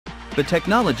The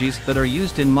technologies that are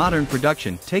used in modern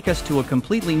production take us to a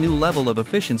completely new level of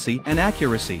efficiency and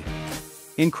accuracy.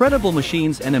 Incredible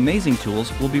machines and amazing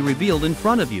tools will be revealed in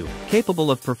front of you,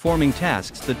 capable of performing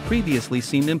tasks that previously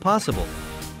seemed impossible.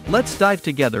 Let's dive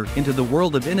together into the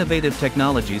world of innovative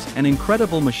technologies and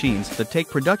incredible machines that take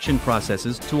production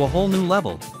processes to a whole new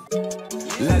level.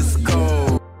 Let's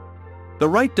go! The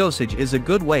right dosage is a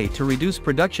good way to reduce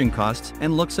production costs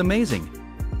and looks amazing.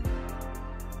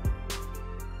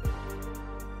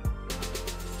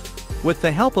 With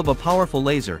the help of a powerful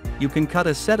laser, you can cut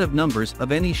a set of numbers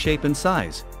of any shape and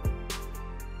size.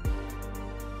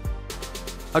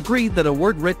 Agree that a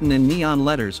word written in neon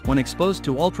letters when exposed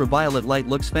to ultraviolet light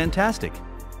looks fantastic.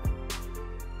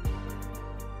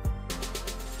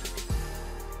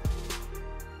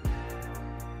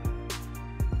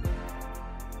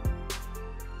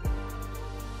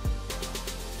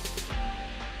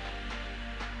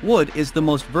 Wood is the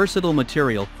most versatile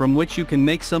material from which you can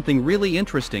make something really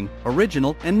interesting,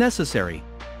 original, and necessary.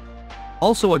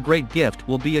 Also, a great gift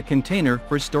will be a container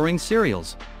for storing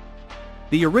cereals.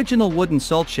 The original wooden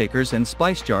salt shakers and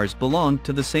spice jars belong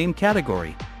to the same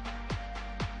category.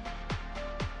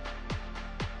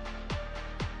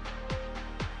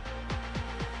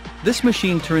 This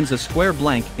machine turns a square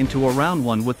blank into a round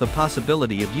one with the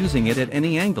possibility of using it at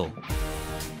any angle.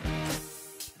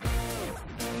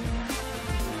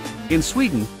 In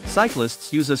Sweden,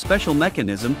 cyclists use a special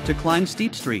mechanism to climb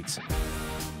steep streets.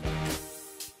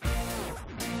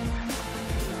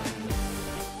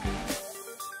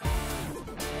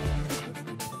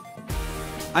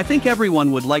 I think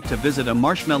everyone would like to visit a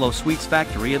marshmallow sweets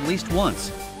factory at least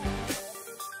once.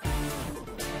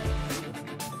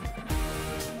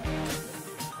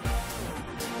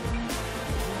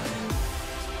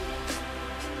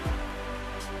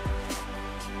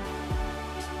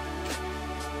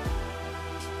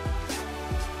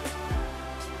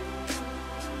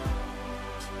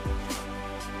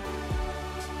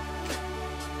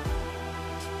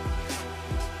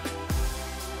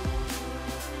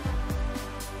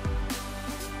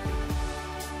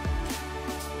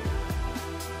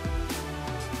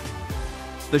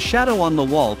 The shadow on the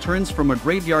wall turns from a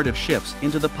graveyard of ships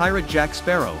into the pirate Jack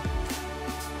Sparrow.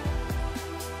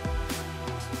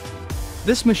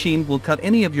 This machine will cut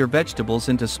any of your vegetables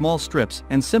into small strips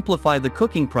and simplify the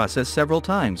cooking process several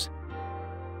times.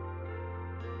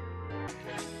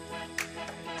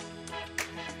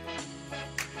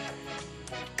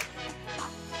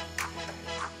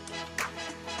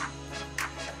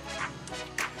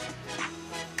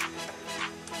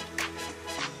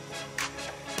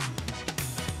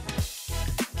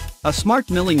 A smart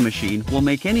milling machine will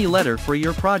make any letter for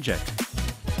your project.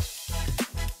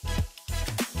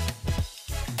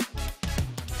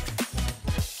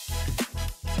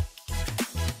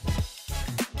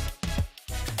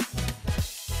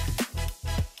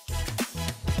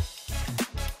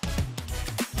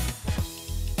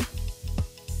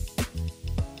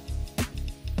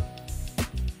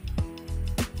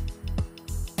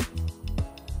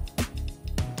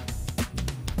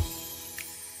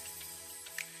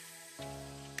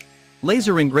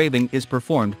 Laser engraving is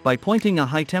performed by pointing a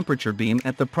high-temperature beam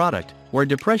at the product, where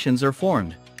depressions are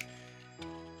formed.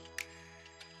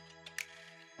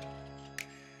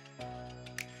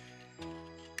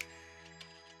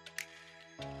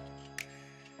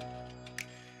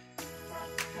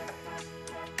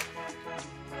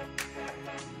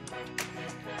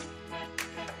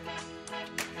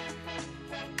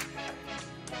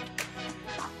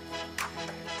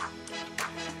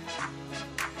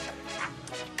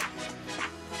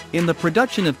 In the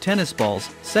production of tennis balls,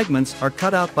 segments are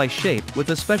cut out by shape with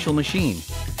a special machine.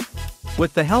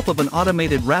 With the help of an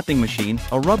automated wrapping machine,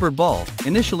 a rubber ball,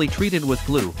 initially treated with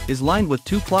glue, is lined with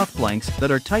two cloth blanks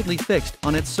that are tightly fixed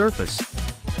on its surface.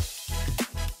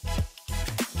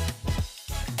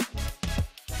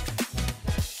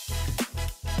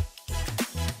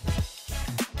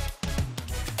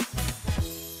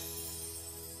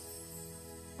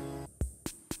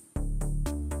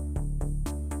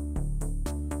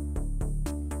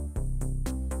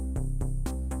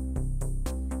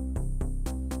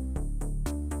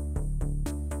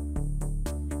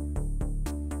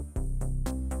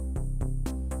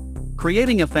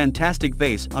 Creating a fantastic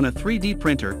vase on a 3D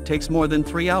printer takes more than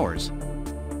 3 hours.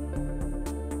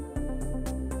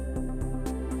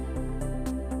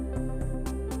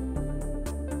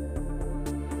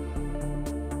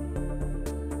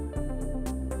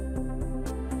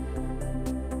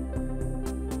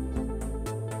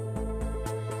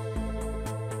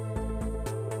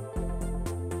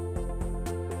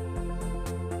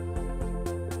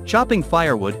 Chopping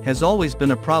firewood has always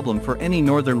been a problem for any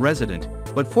northern resident,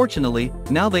 but fortunately,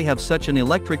 now they have such an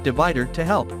electric divider to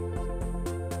help.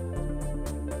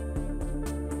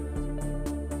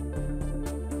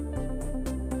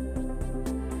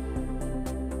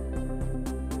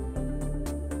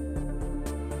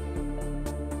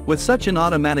 With such an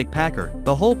automatic packer,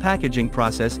 the whole packaging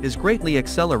process is greatly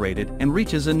accelerated and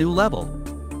reaches a new level.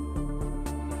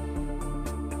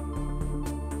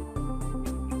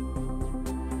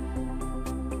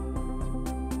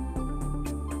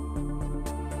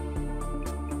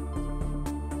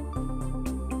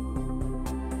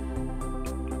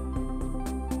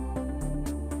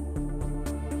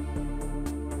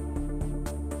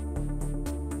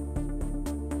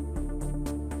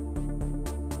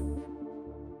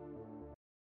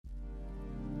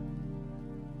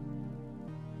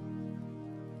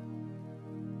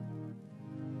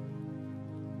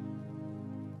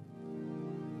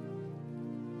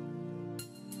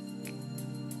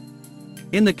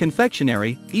 In the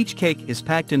confectionery, each cake is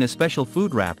packed in a special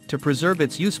food wrap to preserve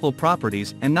its useful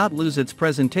properties and not lose its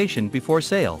presentation before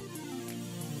sale.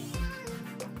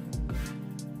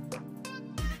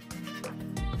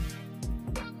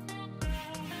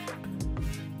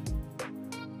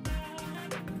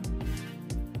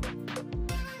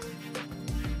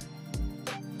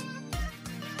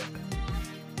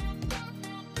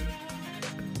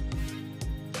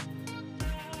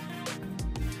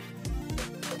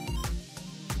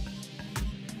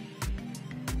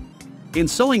 In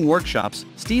sewing workshops,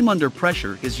 steam under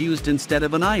pressure is used instead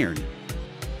of an iron.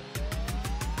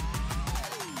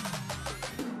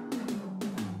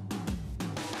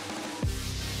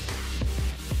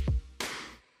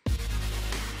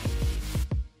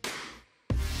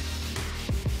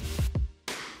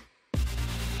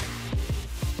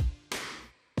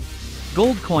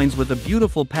 Gold coins with a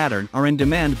beautiful pattern are in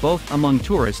demand both among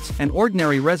tourists and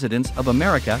ordinary residents of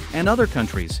America and other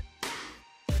countries.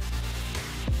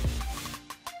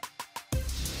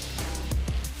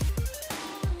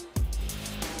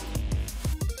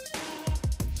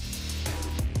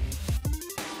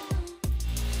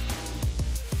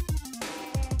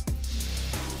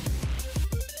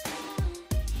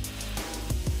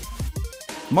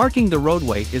 Marking the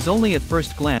roadway is only at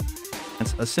first glance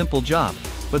a simple job,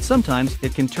 but sometimes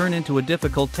it can turn into a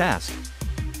difficult task.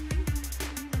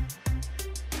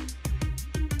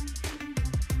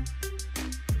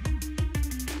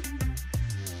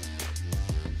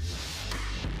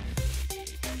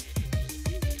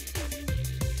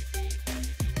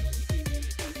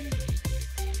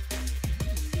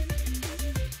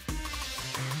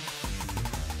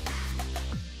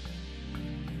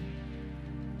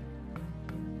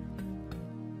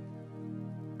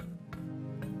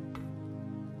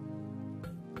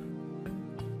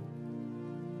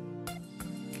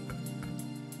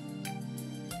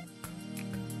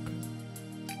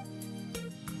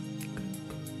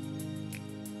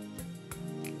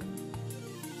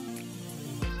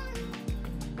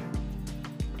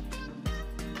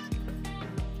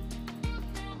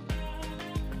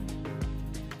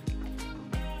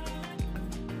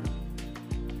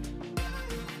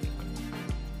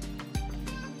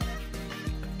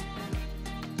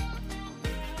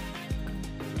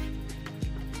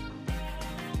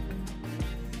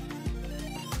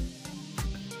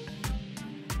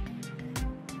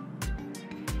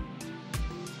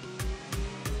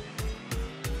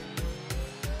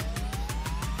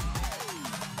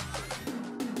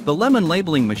 The lemon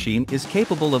labeling machine is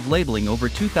capable of labeling over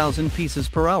 2,000 pieces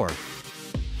per hour.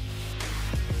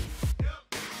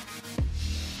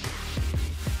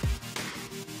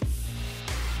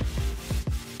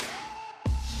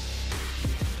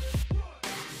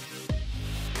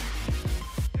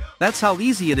 That's how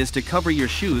easy it is to cover your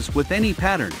shoes with any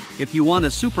pattern, if you want a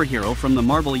superhero from the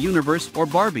Marvel Universe or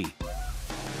Barbie.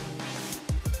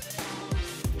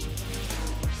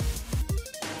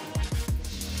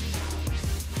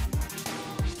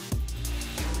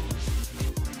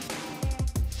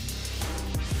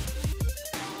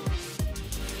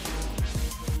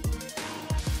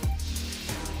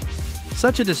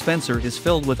 Such a dispenser is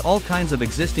filled with all kinds of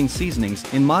existing seasonings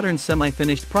in modern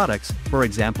semi-finished products, for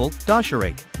example,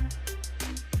 doshirake.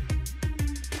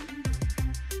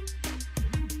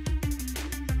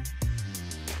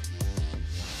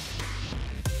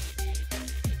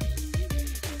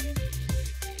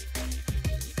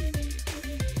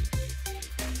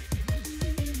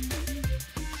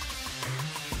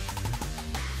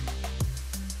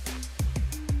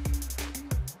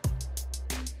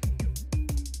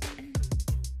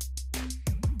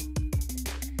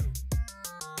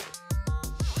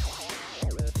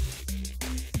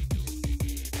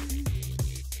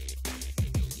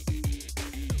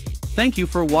 Thank you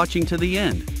for watching to the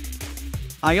end.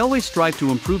 I always strive to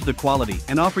improve the quality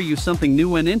and offer you something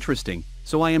new and interesting,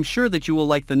 so I am sure that you will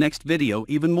like the next video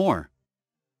even more.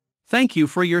 Thank you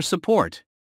for your support.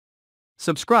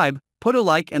 Subscribe, put a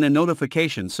like and a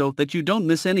notification so that you don't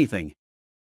miss anything.